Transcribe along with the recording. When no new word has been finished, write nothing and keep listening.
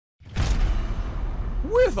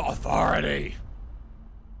with authority.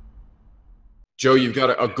 Joe, you've got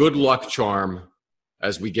a good luck charm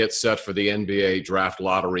as we get set for the NBA draft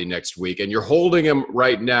lottery next week. And you're holding him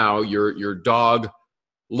right now, your dog,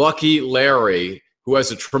 Lucky Larry, who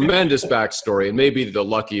has a tremendous backstory and maybe the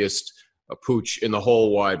luckiest pooch in the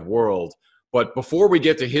whole wide world. But before we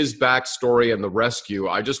get to his backstory and the rescue,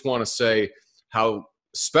 I just want to say how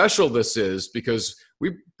special this is, because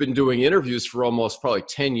we've been doing interviews for almost probably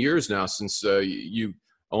 10 years now since you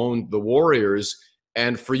owned the Warriors.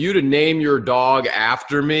 And for you to name your dog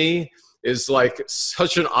after me is like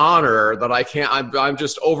such an honor that I'm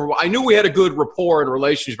just I knew we had a good rapport and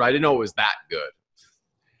relationship, but I didn't know it was that good.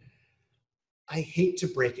 I hate to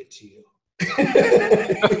break it to you.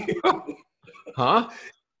 Huh?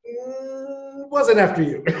 Wasn't after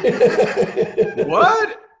you.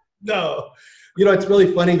 What? No. You know, it's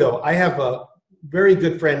really funny though. I have a very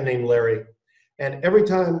good friend named Larry. And every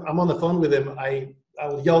time I'm on the phone with him,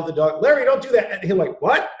 I'll yell at the dog, Larry, don't do that. And he'll like,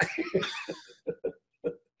 what?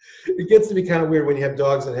 It gets to be kind of weird when you have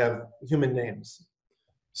dogs that have human names.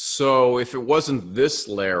 So if it wasn't this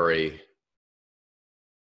Larry,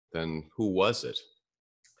 then who was it?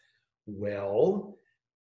 Well,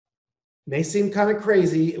 may seem kind of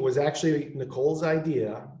crazy. It was actually Nicole's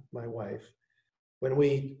idea, my wife. When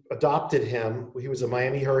we adopted him, he was a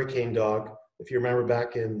Miami Hurricane dog. If you remember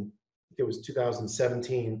back in, it was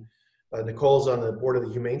 2017, Nicole's on the board of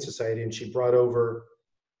the Humane Society, and she brought over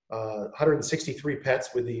 163 pets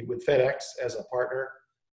with FedEx as a partner.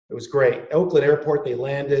 It was great. Oakland Airport, they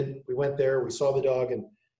landed. We went there. We saw the dog and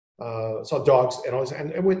saw dogs and all this,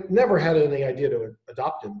 and we never had any idea to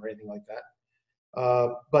adopt him or anything like that.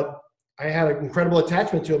 But I had an incredible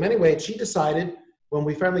attachment to him anyway. And she decided when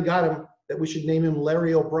we finally got him that we should name him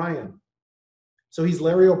Larry O'Brien. So he's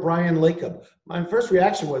Larry O'Brien Lacob. My first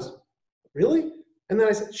reaction was, really? And then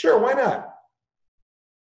I said, sure, why not?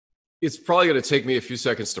 It's probably going to take me a few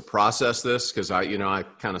seconds to process this because I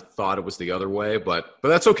kind of thought it was the other way, but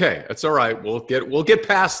that's okay. It's all right. We'll get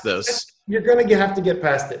past this. You're going to have to get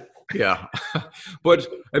past it. Yeah. But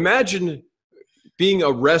imagine being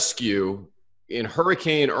a rescue in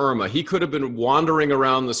Hurricane Irma. He could have been wandering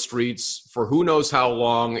around the streets for who knows how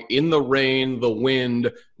long, in the rain, the wind,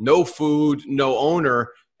 no food, no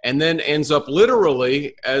owner, and then ends up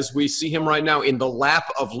literally, as we see him right now, in the lap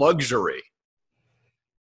of luxury.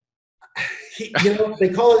 They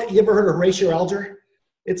call it, you ever heard of Horatio Alger?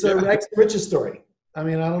 It's a rags to riches story. I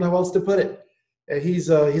mean, I don't know how else to put it. He's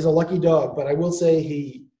a lucky dog, but I will say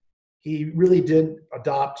he really did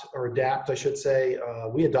adapt, or adapt, I should say.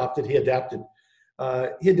 We adopted, he adapted.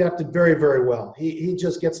 He adapted very, very well. He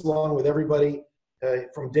just gets along with everybody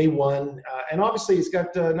from day one. And obviously he's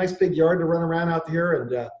got a nice big yard to run around out here,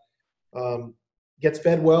 and gets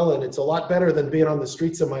fed well. And it's a lot better than being on the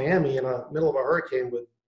streets of Miami in the middle of a hurricane with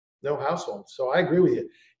no household. So I agree with you.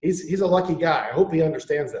 He's a lucky guy. I hope he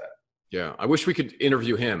understands that. Yeah, I wish we could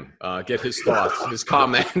interview him, get his thoughts, his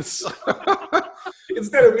comments.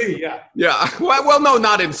 Instead of me, yeah. Yeah, well, no,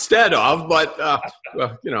 not instead of, but, I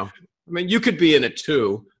mean, you could be in it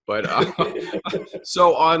too. But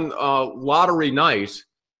so on lottery night,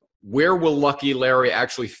 where will Lucky Larry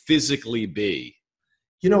actually physically be?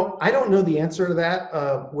 I don't know the answer to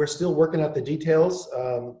that. We're still working out the details.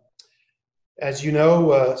 As you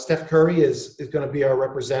know, Steph Curry is going to be our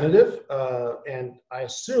representative, and I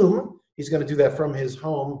assume he's going to do that from his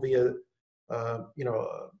home via,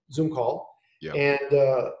 Zoom call. Yeah.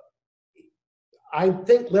 And I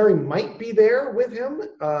think Larry might be there with him,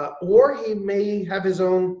 or he may have his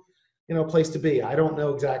own, place to be. I don't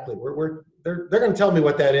know exactly. They're going to tell me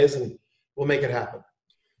what that is, and we'll make it happen.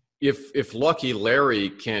 If Lucky Larry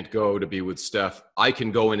can't go to be with Steph, I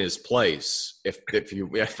can go in his place. If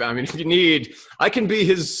you need, I can be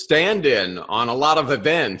his stand-in on a lot of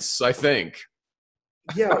events, I think.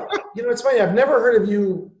 Yeah, it's funny. I've never heard of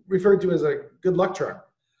you referred to as a good luck charm,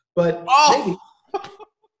 but maybe.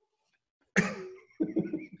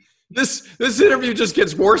 This interview just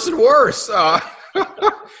gets worse and worse.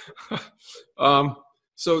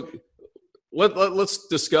 So. Let's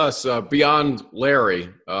discuss beyond Larry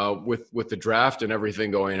with the draft and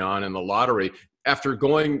everything going on in the lottery. After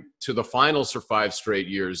going to the finals for 5 straight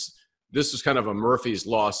years, this was kind of a Murphy's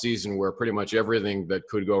Law season where pretty much everything that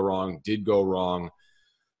could go wrong did go wrong.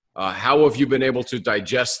 How have you been able to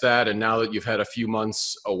digest that? And now that you've had a few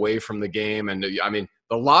months away from the game, and I mean,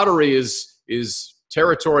 the lottery is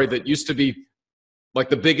territory that used to be like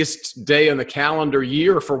the biggest day in the calendar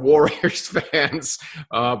year for Warriors fans,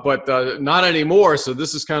 but not anymore. So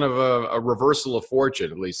this is kind of a reversal of fortune,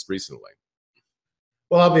 at least recently.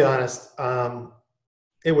 Well, I'll be honest.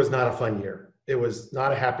 It was not a fun year. It was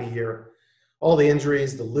not a happy year. all the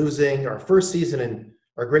injuries, the losing, our first season in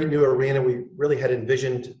our great new arena, we really had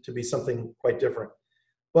envisioned to be something quite different.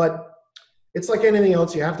 But it's like anything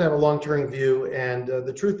else, you have to have a long-term view. And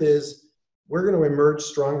the truth is, we're going to emerge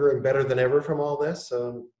stronger and better than ever from all this.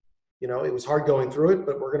 You know, it was hard going through it,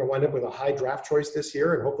 but we're going to wind up with a high draft choice this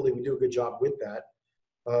year, and hopefully we do a good job with that.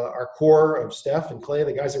 Our core of Steph and Clay,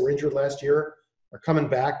 the guys that were injured last year, are coming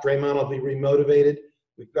back. Draymond will be remotivated.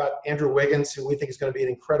 We've got Andrew Wiggins, who we think is going to be an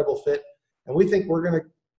incredible fit. And we think we're going to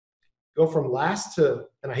go from last to,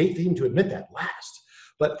 and I hate even to admit that, last,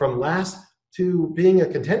 but from last to being a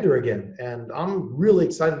contender again. And I'm really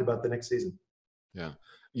excited about the next season. Yeah.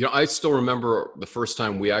 You know, I still remember the first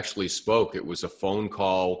time we actually spoke. It was a phone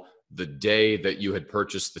call the day that you had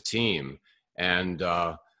purchased the team. And,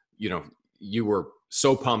 you know, you were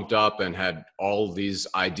so pumped up and had all these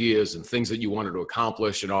ideas and things that you wanted to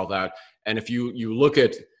accomplish and all that. And if you look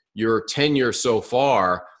at your tenure so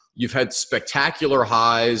far, you've had spectacular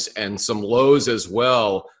highs and some lows as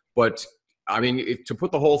well. But I mean, to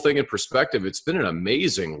put the whole thing in perspective, it's been an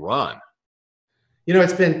amazing run. You know,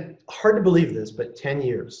 it's been hard to believe this, but 10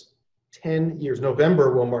 years. 10 years.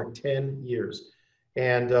 November will mark 10 years.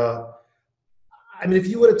 And I mean, if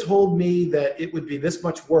you would have told me that it would be this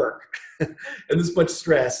much work and this much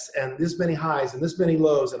stress and this many highs and this many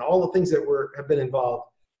lows and all the things that have been involved,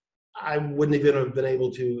 I wouldn't even have been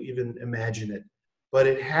able to even imagine it. But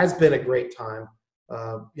it has been a great time.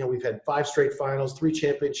 You know, we've had 5 straight finals, 3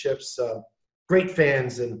 championships, great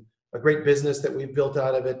fans, and a great business that we've built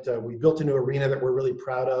out of it. We built a new arena that we're really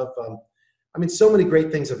proud of. I mean, so many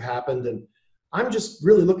great things have happened, and I'm just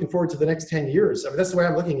really looking forward to the next 10 years. I mean, that's the way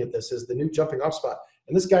I'm looking at this, is the new jumping off spot.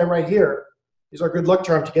 And this guy right here is our good luck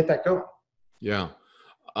charm to get that going. Yeah.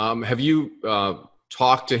 Have you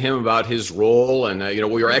talked to him about his role and, you know,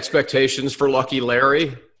 what your expectations for Lucky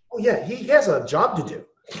Larry? Oh, yeah, he has a job to do.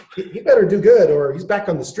 He better do good or he's back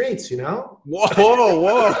on the streets, you know?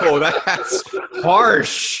 Whoa, that's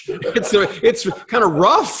harsh. It's kind of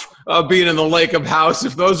rough being in the Lacob house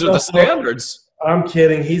if those are the standards. I'm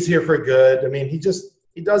kidding. He's here for good. I mean, he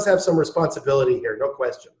does have some responsibility here, no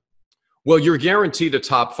question. Well, you're guaranteed a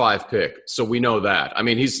top 5 pick, so we know that. I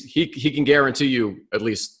mean, he can guarantee you at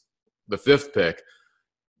least the 5th pick.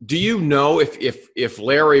 Do you know if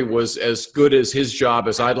Larry was as good as his job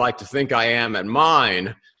as I'd like to think I am at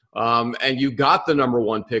mine, and you got the number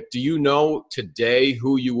 1 pick, do you know today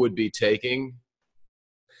who you would be taking?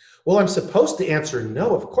 Well, I'm supposed to answer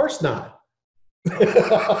no, of course not.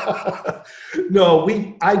 No,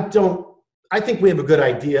 I don't. I think we have a good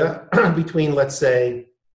idea between, let's say,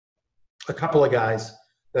 a couple of guys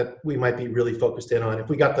that we might be really focused in on if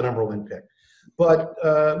we got the number 1 pick. But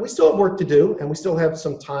we still have work to do, and we still have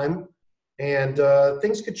some time, and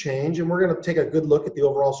things could change, and we're going to take a good look at the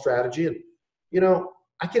overall strategy. And, you know,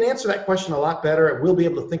 I can answer that question a lot better, and we'll be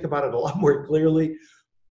able to think about it a lot more clearly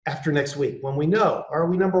after next week when we know, are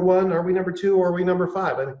we number 1, are we number 2, or are we number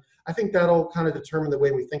 5? I mean, I think that'll kind of determine the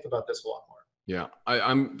way we think about this a lot more. Yeah,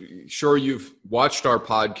 I'm sure you've watched our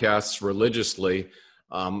podcasts religiously.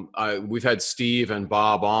 We've had Steve and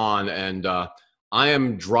Bob on, and I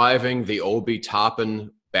am driving the Obi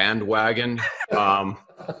Toppin bandwagon.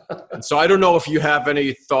 And so I don't know if you have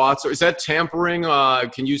any thoughts, or is that tampering?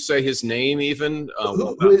 Can you say his name even?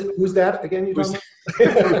 Who's that again? Who's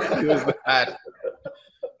that?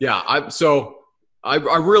 Yeah,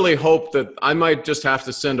 I really hope that I might just have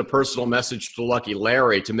to send a personal message to Lucky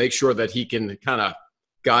Larry to make sure that he can kind of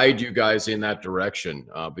guide you guys in that direction,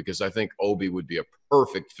 because I think Obi would be a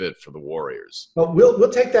perfect fit for the Warriors. Well,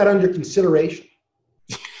 we'll take that under consideration.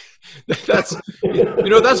 That's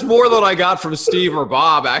more than I got from Steve or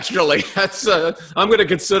Bob. Actually, I'm going to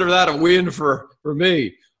consider that a win for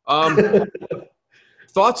me.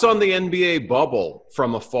 Thoughts on the NBA bubble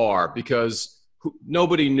from afar, because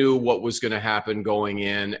nobody knew what was going to happen going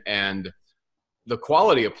in, and the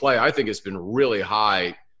quality of play I think has been really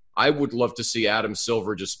high. I would love to see Adam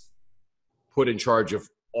Silver just put in charge of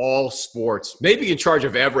all sports, maybe in charge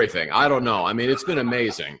of everything. I don't know. I mean, it's been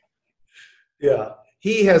amazing. Yeah,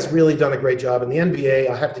 he has really done a great job. And the NBA,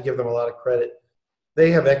 I have to give them a lot of credit.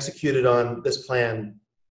 They have executed on this plan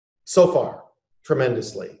so far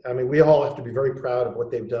tremendously. I mean, we all have to be very proud of what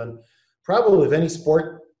they've done. Probably of any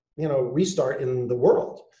sport, you know, restart in the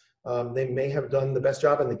world. They may have done the best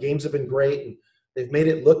job, and the games have been great. And they've made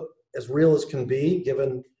it look as real as can be,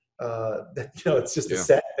 given that, you know, it's just a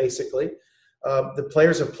set, basically. The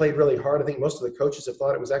players have played really hard. I think most of the coaches have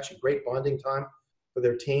thought it was actually great bonding time for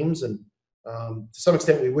their teams. And to some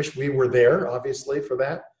extent, we wish we were there, obviously, for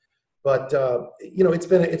that. But, you know, it's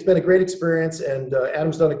been a great experience, and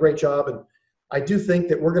Adam's done a great job. And I do think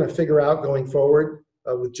that we're going to figure out going forward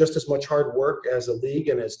with just as much hard work as a league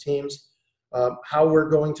and as teams, how we're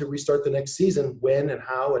going to restart the next season, when and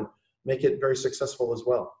how, and make it very successful as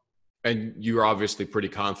well. And you're obviously pretty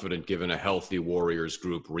confident, given a healthy Warriors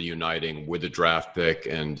group reuniting with a draft pick,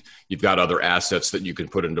 and you've got other assets that you can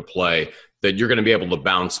put into play, that you're going to be able to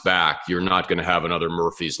bounce back. You're not going to have another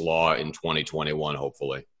Murphy's Law in 2021,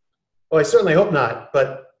 hopefully. Well, I certainly hope not,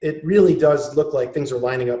 but it really does look like things are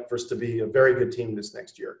lining up for us to be a very good team this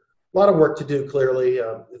next year. A lot of work to do, clearly.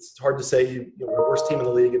 It's hard to say you're the worst team in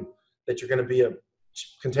the league and that you're going to be a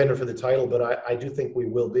contender for the title, but I do think we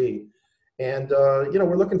will be. And,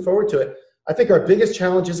 we're looking forward to it. I think our biggest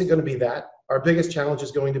challenge isn't going to be that. Our biggest challenge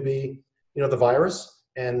is going to be, the virus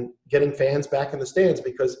and getting fans back in the stands,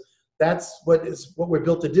 because that's what we're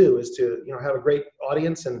built to do, is to, have a great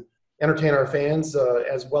audience and entertain our fans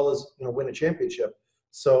as well as, win a championship.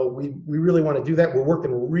 So we really want to do that. We're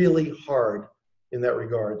working really hard in that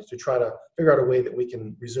regard to try to figure out a way that we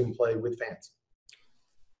can resume play with fans.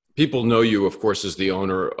 People know you, of course, as the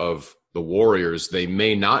owner of the Warriors. They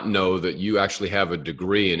may not know that you actually have a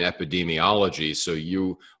degree in epidemiology, so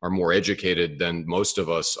you are more educated than most of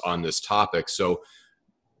us on this topic. So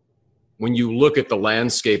when you look at the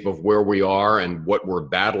landscape of where we are and what we're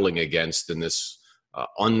battling against in this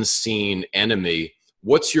unseen enemy,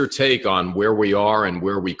 what's your take on where we are and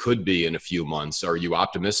where we could be in a few months? Are you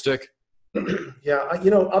optimistic? Yeah,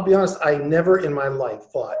 I'll be honest, I never in my life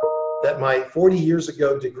thought that my 40 years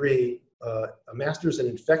ago degree, a master's in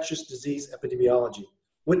infectious disease epidemiology,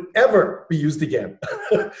 would ever be used again,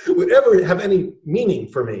 would ever have any meaning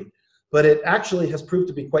for me. But it actually has proved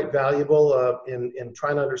to be quite valuable in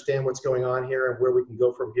trying to understand what's going on here and where we can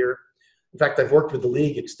go from here. In fact, I've worked with the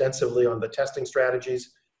league extensively on the testing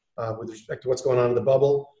strategies with respect to what's going on in the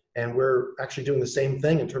bubble. And we're actually doing the same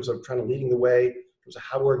thing in terms of trying to leading the way in terms of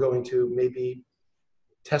how we're going to maybe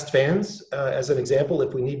test fans as an example,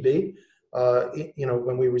 if we need be,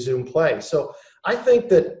 when we resume play. So I think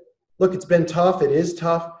that, look, it's been tough. It is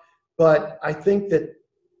tough, but I think that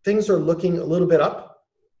things are looking a little bit up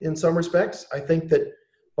in some respects. I think that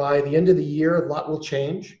by the end of the year, a lot will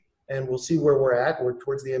change and we'll see where we're at. We're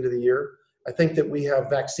towards the end of the year. I think that we have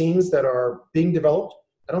vaccines that are being developed.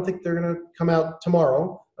 I don't think they're going to come out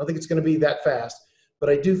tomorrow. I don't think it's going to be that fast, but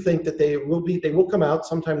I do think that they will come out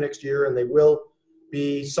sometime next year, and they will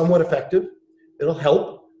be somewhat effective. It'll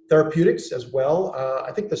help therapeutics as well.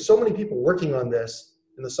 I think there's so many people working on this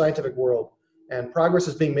in the scientific world, and progress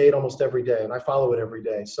is being made almost every day, and I follow it every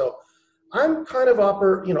day. So I'm kind of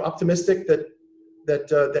optimistic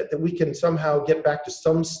that we can somehow get back to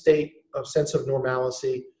some state of sense of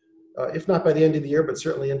normalcy, if not by the end of the year, but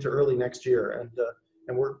certainly into early next year.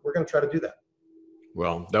 And we're going to try to do that.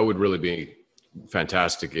 Well, that would really be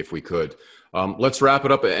fantastic if we could. Let's wrap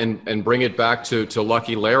it up and bring it back to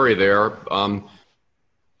Lucky Larry there.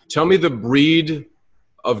 Tell me the breed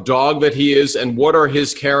of dog that he is, and what are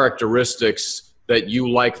his characteristics that you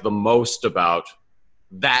like the most about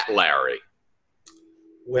that Larry?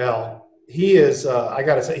 Well, he is, I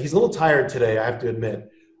got to say, he's a little tired today, I have to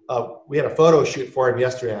admit. We had a photo shoot for him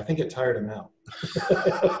yesterday. I think it tired him out.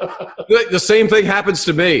 The same thing happens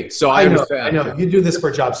to me, so I understand. I know. You do this for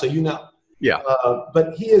a job, so you know. Yeah.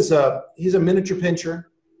 But he's a miniature pinscher.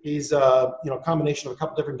 He's a combination of a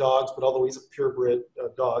couple different dogs, but although he's a purebred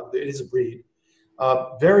dog, it is a breed.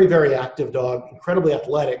 Very, very active dog, incredibly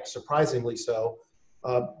athletic, surprisingly so,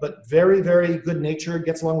 but very, very good natured,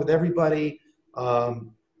 gets along with everybody.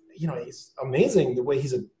 He's amazing the way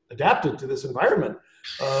he's adapted to this environment.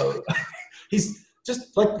 He's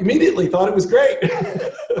just immediately thought it was great.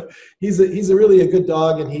 He's really a good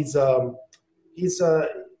dog, and he's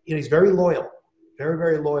very loyal, very,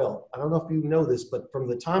 very loyal. I don't know if you know this, but from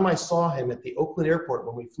the time I saw him at the Oakland airport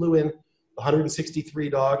when we flew in the 163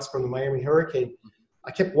 dogs from the Miami Hurricane,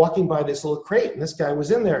 I kept walking by this little crate, and this guy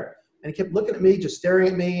was in there, and he kept looking at me, just staring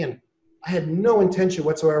at me, and I had no intention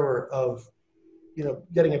whatsoever of,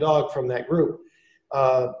 getting a dog from that group,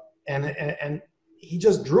 and he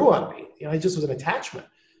just drew on me. He just was an attachment,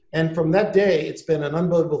 and from that day, it's been an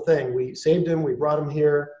unbelievable thing. We saved him, we brought him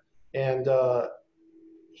here, and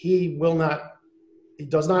he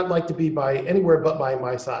does not like to be by anywhere but by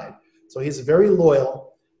my side. So he's very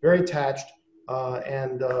loyal, very attached,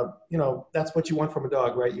 and that's what you want from a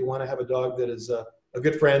dog, right? You want to have a dog that is a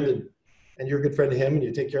good friend, and you're a good friend to him, and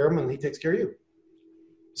you take care of him, and he takes care of you.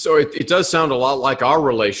 So it does sound a lot like our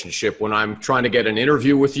relationship when I'm trying to get an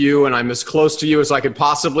interview with you, and I'm as close to you as I could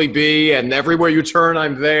possibly be, and everywhere you turn,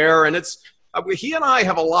 I'm there. And he and I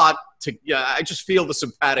have a lot to. Yeah, I just feel the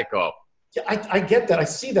simpatico. Yeah, I get that. I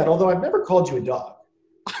see that. Although I've never called you a dog.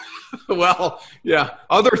 Well, yeah,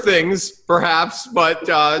 other things perhaps, but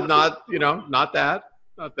not that.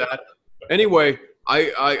 Not that. Anyway,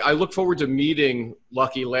 I look forward to meeting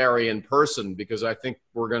Lucky Larry in person because I think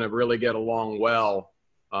we're going to really get along well.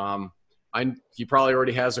 He probably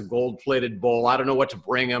already has a gold-plated bowl. I don't know what to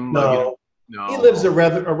bring him. No, no. He lives a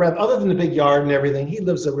rev. Other than the big yard and everything, he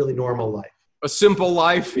lives a really normal life. A simple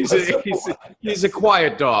life. He's a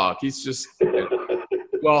quiet dog. He's just.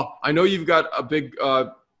 Well, I know you've got a big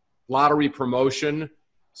lottery promotion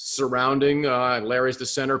surrounding Larry's the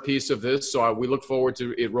centerpiece of this, so we look forward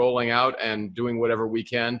to it rolling out and doing whatever we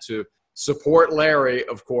can to support Larry,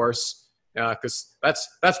 of course, because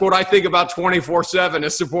that's what I think about 24/7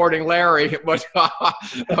 is supporting Larry, but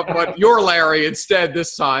you're Larry instead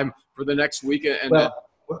this time for the next week.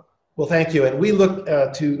 Well, thank you, and we look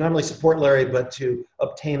to not only support Larry but to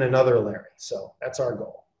obtain another Larry. So that's our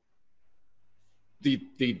goal.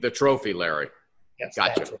 The trophy, Larry. Yes,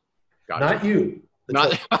 gotcha. Not you.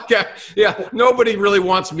 Not okay. Yeah, nobody really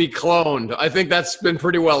wants me cloned. I think that's been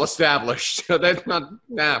pretty well established. That's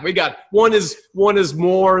not. We got one is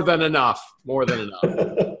more than enough. More than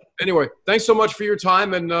enough. Anyway, thanks so much for your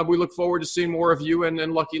time, and we look forward to seeing more of you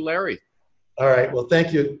and Lucky Larry. All right. Well,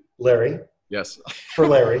 thank you, Larry. Yes. For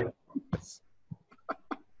Larry.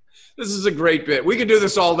 This is a great bit. We can do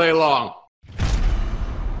this all day long.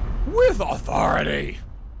 With authority.